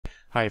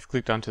Hi, I've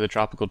clicked onto the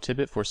Tropical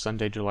Tidbit for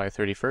Sunday, July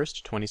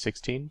 31st,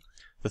 2016.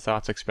 The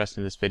thoughts expressed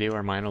in this video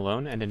are mine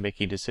alone, and in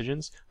making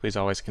decisions, please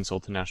always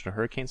consult the National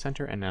Hurricane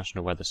Center and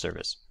National Weather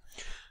Service.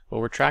 Well,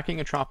 we're tracking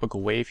a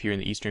tropical wave here in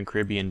the Eastern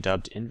Caribbean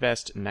dubbed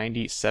Invest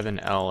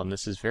 97L, and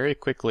this is very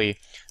quickly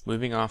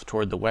moving off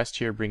toward the west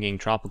here, bringing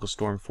tropical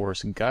storm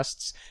force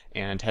gusts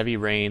and heavy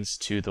rains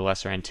to the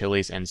Lesser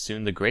Antilles and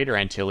soon the Greater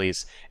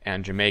Antilles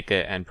and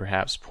Jamaica, and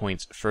perhaps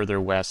points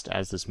further west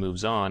as this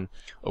moves on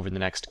over the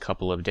next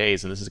couple of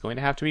days. And this is going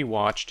to have to be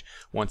watched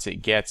once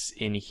it gets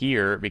in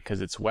here, because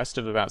it's west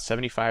of about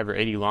 75 or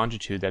 80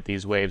 longitude that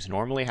these waves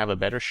normally have a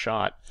better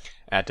shot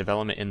at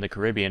development in the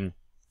Caribbean.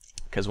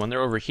 Because when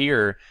they're over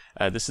here,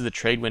 this is the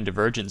trade wind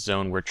divergence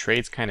zone where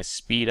trades kind of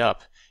speed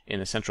up in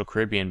the Central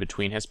Caribbean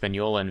between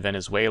Hispaniola and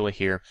Venezuela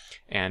here,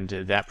 and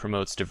that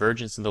promotes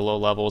divergence in the low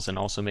levels and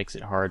also makes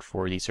it hard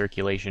for the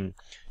circulation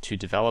to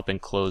develop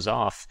and close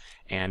off.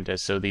 And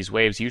so these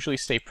waves usually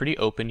stay pretty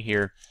open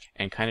here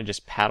and kind of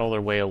just paddle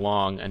their way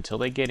along until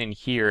they get in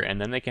here,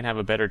 and then they can have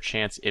a better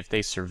chance if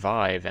they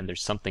survive and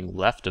there's something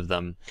left of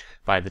them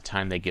by the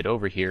time they get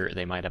over here.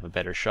 They might have a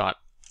better shot.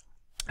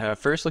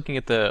 First, looking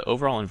at the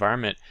overall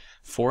environment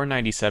for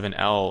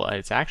 97L,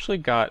 it's actually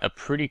got a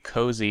pretty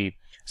cozy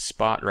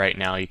spot right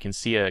now. You can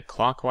see a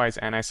clockwise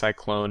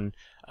anticyclone,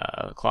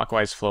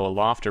 clockwise flow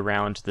aloft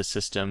around the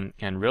system,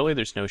 and really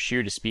there's no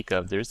shear to speak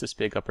of. There's this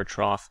big upper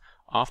trough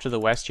off to the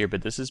west here,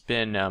 but this has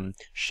been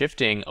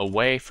shifting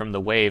away from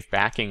the wave,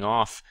 backing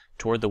off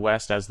toward the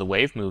west as the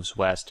wave moves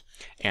west,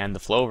 and the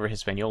flow over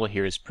Hispaniola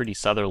here is pretty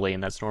southerly,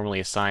 and that's normally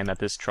a sign that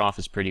this trough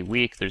is pretty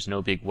weak. There's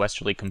no big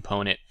westerly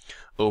component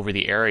over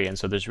the area, and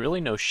so there's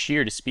really no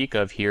shear to speak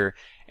of here,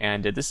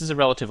 and this is a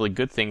relatively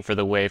good thing for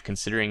the wave,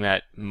 considering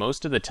that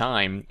most of the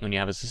time when you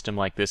have a system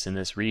like this in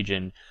this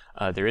region,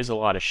 there is a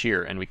lot of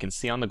shear. And we can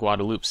see on the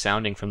Guadalupe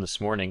sounding from this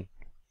morning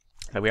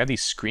that we have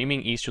these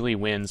screaming easterly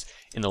winds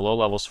in the low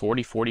levels,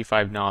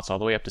 40-45 knots, all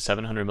the way up to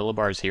 700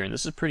 millibars here, and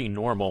this is pretty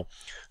normal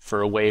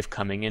for a wave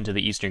coming into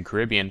the Eastern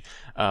Caribbean.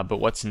 But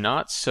what's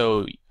not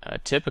so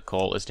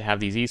typical is to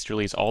have these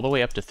easterlies all the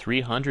way up to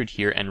 300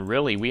 here, and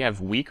really we have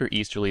weaker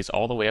easterlies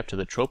all the way up to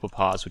the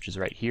tropopause, which is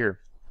right here.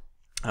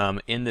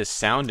 In this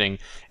sounding,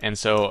 and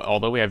so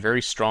although we have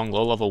very strong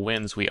low-level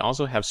winds, we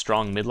also have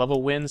strong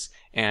mid-level winds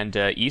and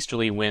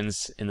easterly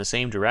winds in the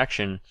same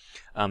direction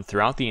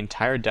throughout the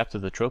entire depth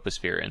of the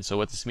troposphere. And so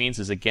what this means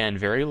is, again,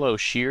 very low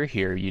shear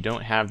here. You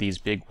don't have these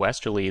big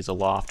westerlies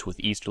aloft with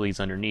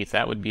easterlies underneath.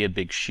 That would be a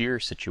big shear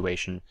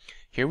situation.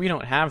 Here we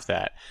don't have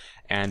that.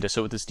 And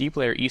so with this deep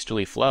layer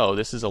easterly flow,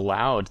 this has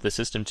allowed the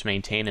system to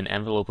maintain an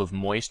envelope of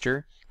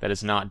moisture that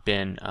has not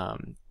been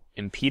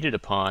impeded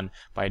upon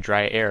by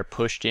dry air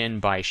pushed in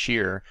by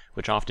shear,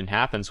 which often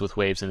happens with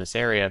waves in this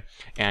area,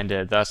 and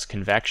thus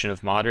convection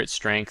of moderate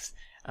strength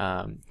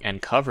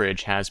and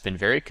coverage has been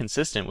very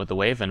consistent with the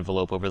wave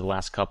envelope over the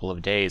last couple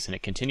of days, and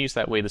it continues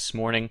that way this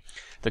morning.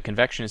 The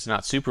convection is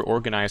not super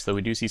organized, though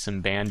we do see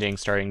some banding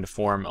starting to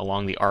form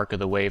along the arc of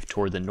the wave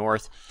toward the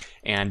north,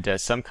 and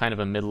some kind of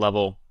a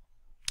mid-level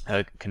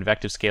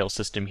convective scale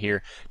system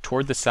here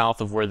toward the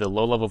south of where the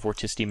low-level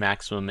vorticity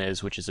maximum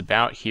is, which is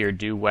about here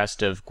due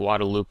west of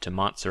Guadalupe to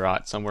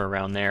Montserrat, somewhere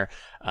around there.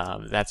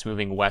 That's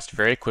moving west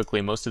very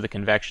quickly. Most of the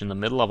convection, the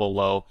mid-level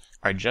low,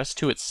 are just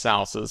to its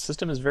south, so the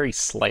system is very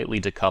slightly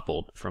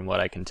decoupled from what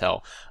I can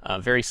tell.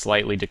 Very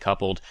slightly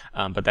decoupled,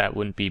 but that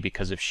wouldn't be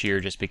because of shear,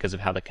 just because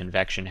of how the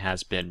convection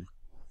has been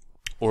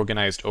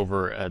organized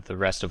over the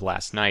rest of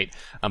last night.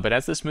 But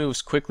as this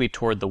moves quickly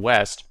toward the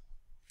west,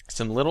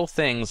 some little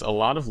things, a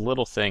lot of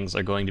little things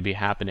are going to be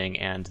happening,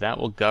 and that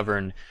will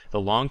govern the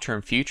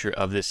long-term future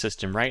of this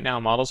system. Right now,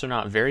 models are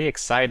not very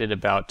excited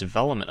about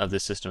development of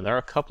this system. There are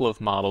a couple of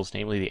models,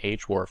 namely the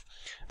HWRF,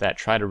 that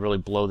try to really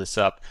blow this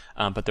up,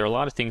 but there are a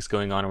lot of things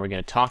going on, and we're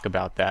going to talk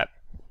about that.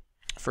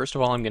 First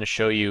of all, I'm going to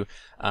show you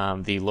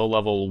the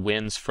low-level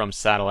winds from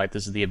satellite.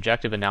 This is the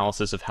objective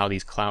analysis of how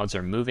these clouds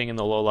are moving in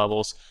the low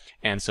levels,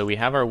 and so we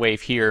have our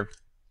wave here,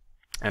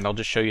 and I'll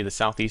just show you the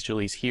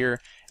southeasterlies here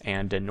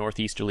and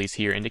northeasterlies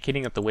here,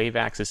 indicating that the wave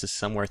axis is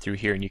somewhere through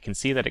here. And you can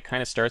see that it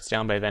kind of starts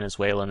down by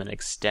Venezuela and then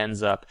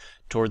extends up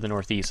toward the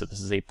northeast. So this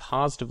is a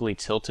positively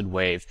tilted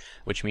wave,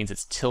 which means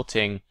it's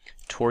tilting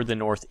toward the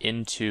north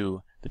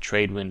into the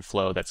trade wind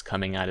flow that's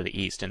coming out of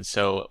the east. And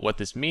so what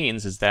this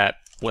means is that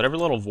whatever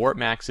little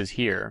vortmax is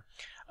here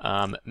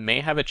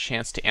may have a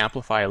chance to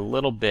amplify a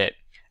little bit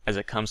as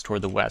it comes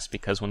toward the west,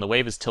 because when the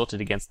wave is tilted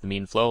against the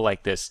mean flow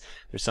like this,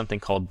 there's something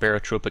called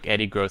barotropic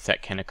eddy growth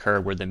that can occur,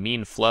 where the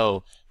mean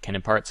flow can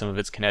impart some of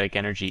its kinetic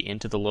energy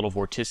into the little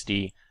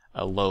vorticity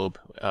lobe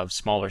of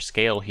smaller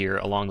scale here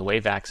along the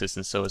wave axis.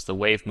 And so as the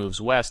wave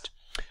moves west,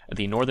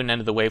 the northern end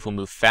of the wave will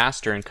move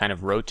faster and kind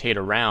of rotate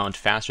around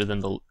faster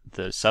than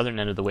the southern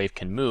end of the wave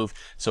can move,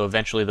 so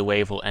eventually the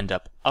wave will end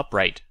up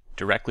upright,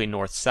 directly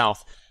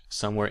north-south,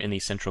 somewhere in the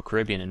Central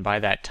Caribbean, and by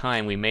that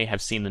time we may have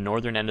seen the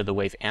northern end of the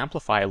wave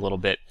amplify a little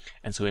bit,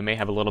 and so we may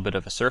have a little bit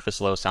of a surface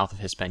low south of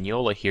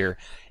Hispaniola here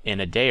in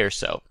a day or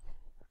so.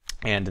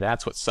 And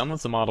that's what some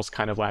of the models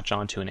kind of latch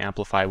onto and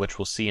amplify, which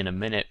we'll see in a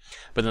minute.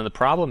 But then the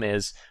problem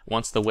is,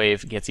 once the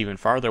wave gets even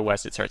farther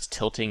west, it starts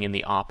tilting in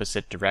the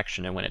opposite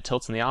direction. And when it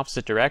tilts in the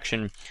opposite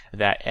direction,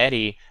 that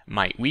eddy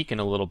might weaken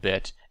a little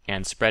bit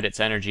and spread its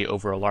energy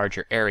over a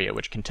larger area,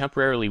 which can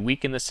temporarily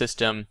weaken the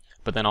system,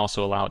 but then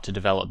also allow it to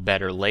develop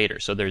better later.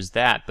 So there's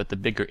that, but the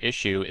bigger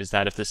issue is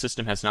that if the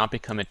system has not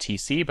become a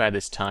TC by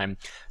this time,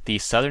 the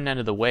southern end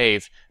of the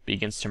wave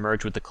begins to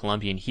merge with the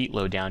Columbian heat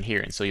low down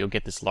here, and so you'll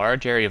get this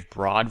large area of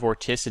broad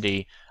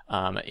vorticity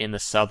in the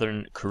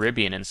southern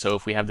Caribbean. And so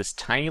if we have this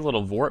tiny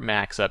little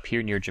vortmax up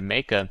here near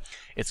Jamaica,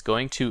 it's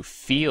going to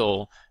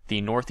feel the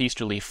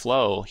northeasterly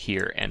flow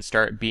here and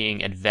start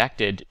being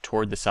advected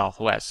toward the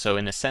southwest. So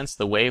in a sense,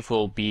 the wave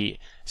will be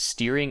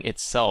steering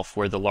itself,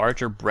 where the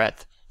larger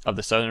breadth of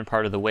the southern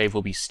part of the wave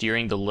will be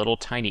steering the little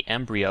tiny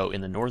embryo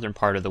in the northern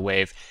part of the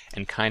wave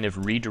and kind of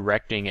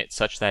redirecting it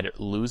such that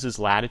it loses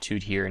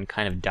latitude here and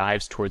kind of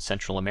dives towards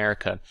Central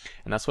America.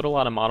 And that's what a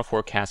lot of model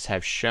forecasts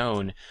have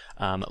shown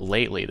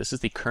lately. This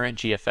is the current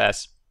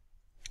GFS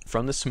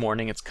from this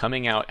morning. It's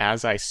coming out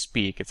as I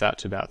speak. It's out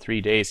to about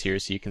 3 days here,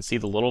 so you can see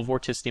the little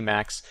vorticity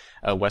max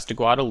west of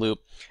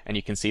Guadeloupe, and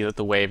you can see that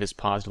the wave is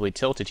positively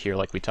tilted here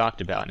like we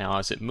talked about. Now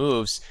as it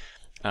moves,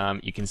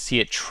 you can see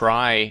it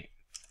try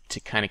to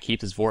kind of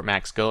keep this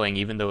vortmax going,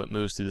 even though it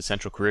moves through the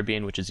Central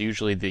Caribbean, which is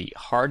usually the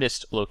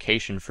hardest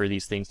location for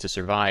these things to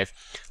survive.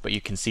 But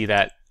you can see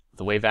that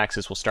the wave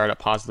axis will start up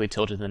positively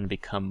tilted and then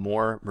become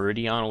more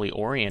meridionally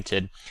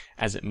oriented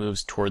as it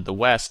moves toward the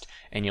west,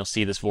 and you'll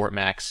see this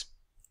vortmax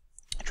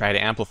try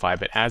to amplify.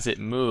 But as it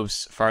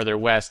moves farther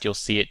west, you'll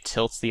see it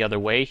tilts the other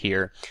way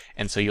here,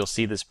 and so you'll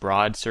see this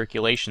broad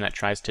circulation that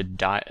tries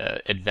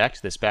to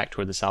advect this back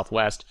toward the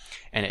southwest,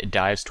 and it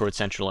dives towards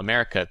Central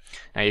America.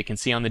 Now you can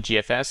see on the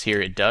GFS here,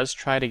 it does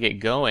try to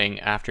get going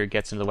after it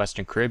gets into the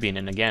Western Caribbean,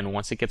 and again,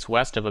 once it gets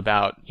west of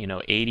about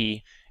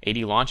 80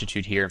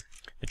 longitude here,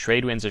 the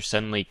trade winds are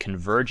suddenly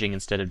converging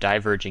instead of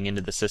diverging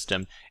into the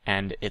system,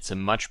 and it's a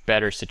much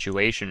better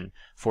situation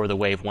for the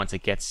wave once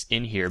it gets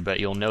in here. But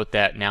you'll note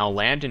that now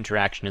land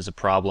interaction is a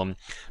problem,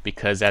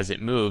 because as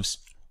it moves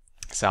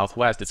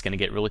southwest, it's going to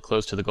get really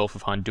close to the Gulf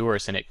of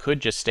Honduras, and it could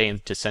just stay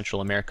into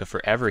Central America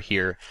forever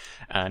here.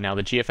 Now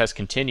the GFS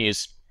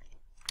continues,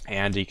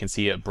 and you can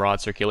see a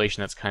broad circulation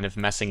that's kind of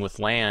messing with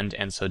land,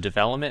 and so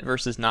development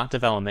versus not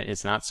development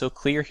is not so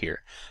clear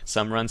here.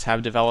 Some runs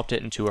have developed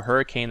it into a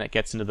hurricane that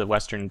gets into the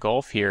western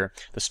Gulf here.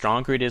 The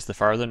stronger it is, the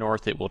farther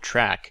north it will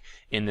track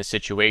in this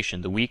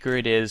situation. The weaker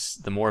it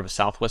is, the more of a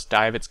southwest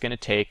dive it's going to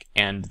take,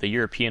 and the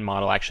European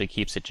model actually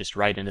keeps it just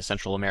right into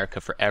Central America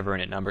forever,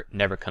 and it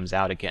never comes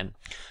out again.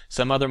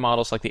 Some other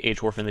models like the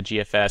HWRF and the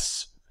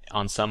GFS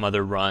on some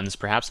other runs,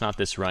 perhaps not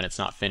this run, it's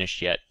not finished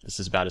yet. This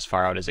is about as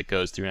far out as it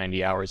goes, through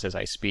 90 hours as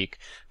I speak.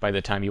 By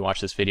the time you watch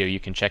this video,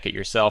 you can check it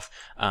yourself.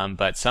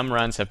 But some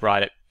runs have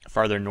brought it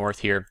farther north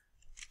here,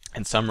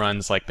 and some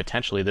runs, like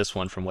potentially this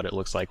one from what it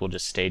looks like, will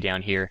just stay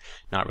down here,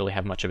 not really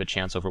have much of a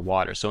chance over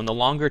water. So in the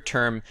longer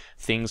term,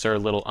 things are a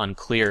little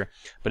unclear.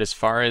 But as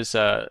far as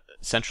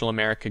Central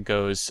America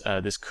goes,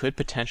 this could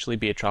potentially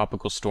be a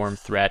tropical storm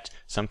threat.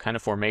 Some kind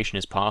of formation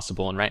is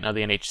possible, and right now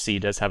the NHC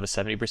does have a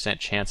 70%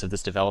 chance of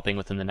this developing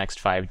within the next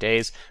 5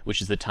 days,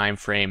 which is the time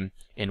frame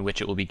in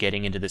which it will be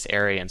getting into this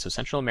area. And so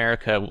Central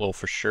America will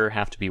for sure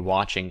have to be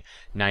watching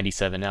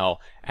 97L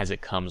as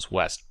it comes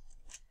west.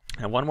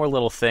 Now one more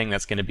little thing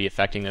that's going to be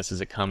affecting this as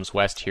it comes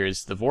west here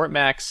is the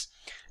vortmax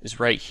is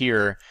right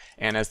here,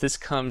 and as this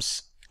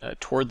comes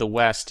toward the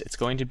west, it's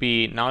going to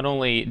be not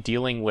only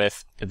dealing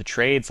with the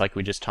trades like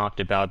we just talked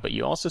about, but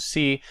you also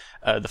see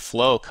the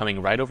flow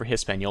coming right over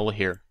Hispaniola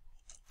here.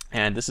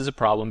 And this is a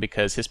problem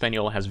because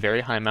Hispaniola has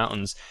very high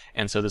mountains,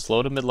 and so this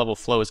low to mid-level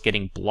flow is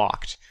getting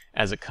blocked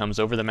as it comes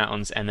over the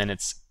mountains, and then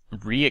it's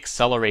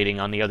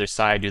re-accelerating on the other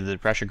side due to the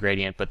pressure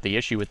gradient. But the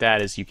issue with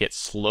that is you get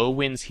slow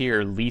winds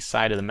here, lee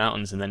side of the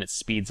mountains, and then it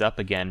speeds up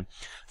again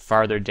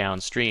farther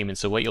downstream. And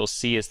so what you'll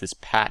see is this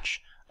patch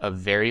of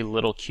very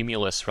little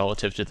cumulus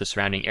relative to the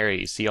surrounding area.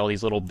 You see all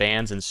these little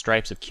bands and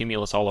stripes of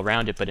cumulus all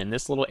around it, but in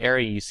this little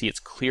area you see it's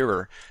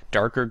clearer,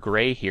 darker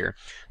gray here.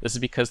 This is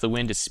because the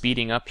wind is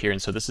speeding up here,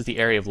 and so this is the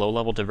area of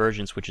low-level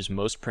divergence which is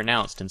most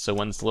pronounced. And so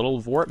when this little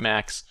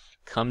vortmax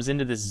comes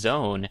into this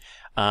zone,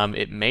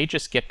 it may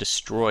just get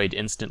destroyed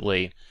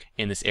instantly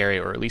in this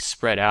area, or at least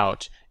spread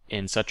out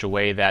in such a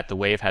way that the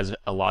wave has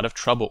a lot of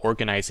trouble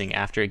organizing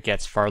after it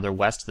gets farther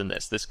west than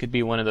this. This could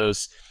be one of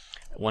those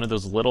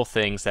little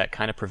things that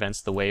kind of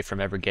prevents the wave from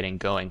ever getting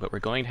going. But we're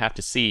going to have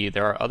to see.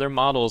 There are other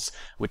models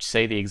which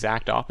say the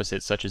exact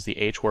opposite, such as the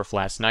HWRF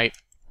last night,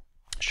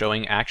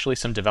 showing actually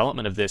some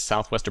development of this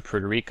southwest of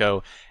Puerto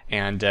Rico,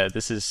 and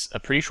this is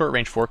a pretty short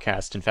range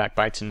forecast. In fact,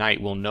 by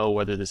tonight we'll know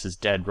whether this is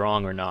dead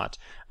wrong or not,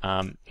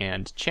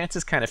 and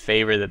chances kind of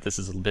favor that this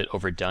is a bit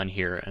overdone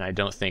here, and I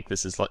don't think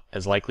this is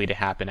as likely to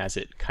happen as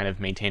it kind of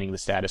maintaining the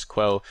status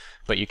quo.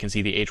 But you can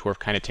see the HWRF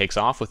kind of takes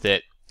off with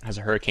it, has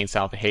a hurricane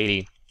south of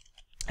Haiti,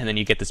 and then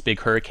you get this big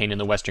hurricane in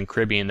the Western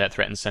Caribbean that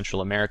threatens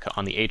Central America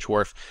on the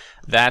HWRF.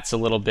 That's a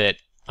little bit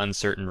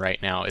uncertain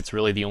right now. It's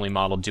really the only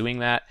model doing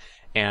that,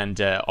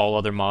 and all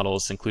other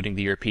models, including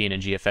the European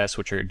and GFS,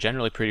 which are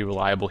generally pretty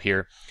reliable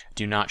here,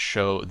 do not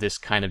show this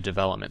kind of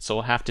development. So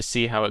we'll have to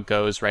see how it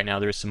goes. Right now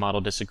there is some model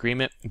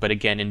disagreement, but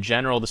again, in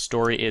general, the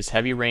story is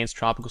heavy rains,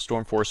 tropical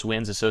storm force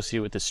winds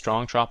associated with this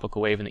strong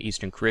tropical wave in the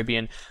eastern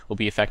Caribbean will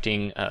be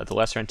affecting the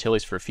Lesser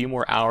Antilles for a few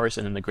more hours,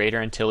 and then the Greater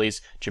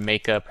Antilles,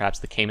 Jamaica, perhaps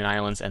the Cayman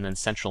Islands, and then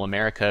Central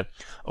America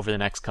over the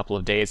next couple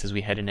of days as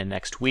we head into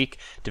next week.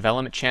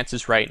 Development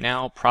chances right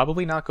now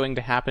probably not going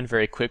to happen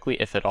very quickly,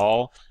 if at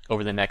all,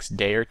 over the next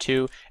day or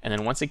two, and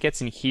then once it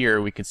gets in here,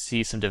 we could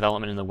see some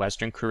development in the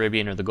Western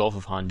Caribbean or the Gulf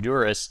of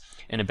Honduras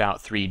in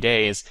about 3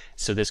 days,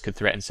 so this could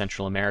threaten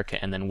Central America,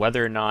 and then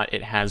whether or not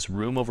it has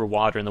room over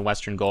water in the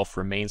Western Gulf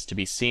remains to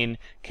be seen.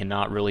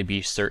 Cannot really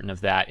be certain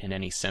of that in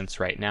any sense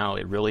right now.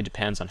 It really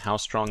depends on how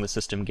strong the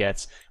system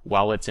gets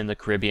while it's in the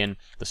Caribbean.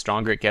 The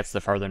stronger it gets,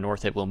 the farther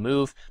north it will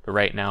move, but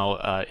right now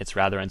it's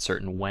rather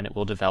uncertain when it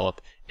will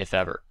develop, if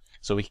ever.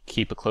 So we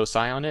keep a close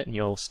eye on it, and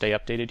you'll stay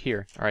updated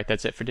here. Alright,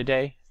 that's it for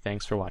today.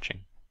 Thanks for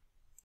watching.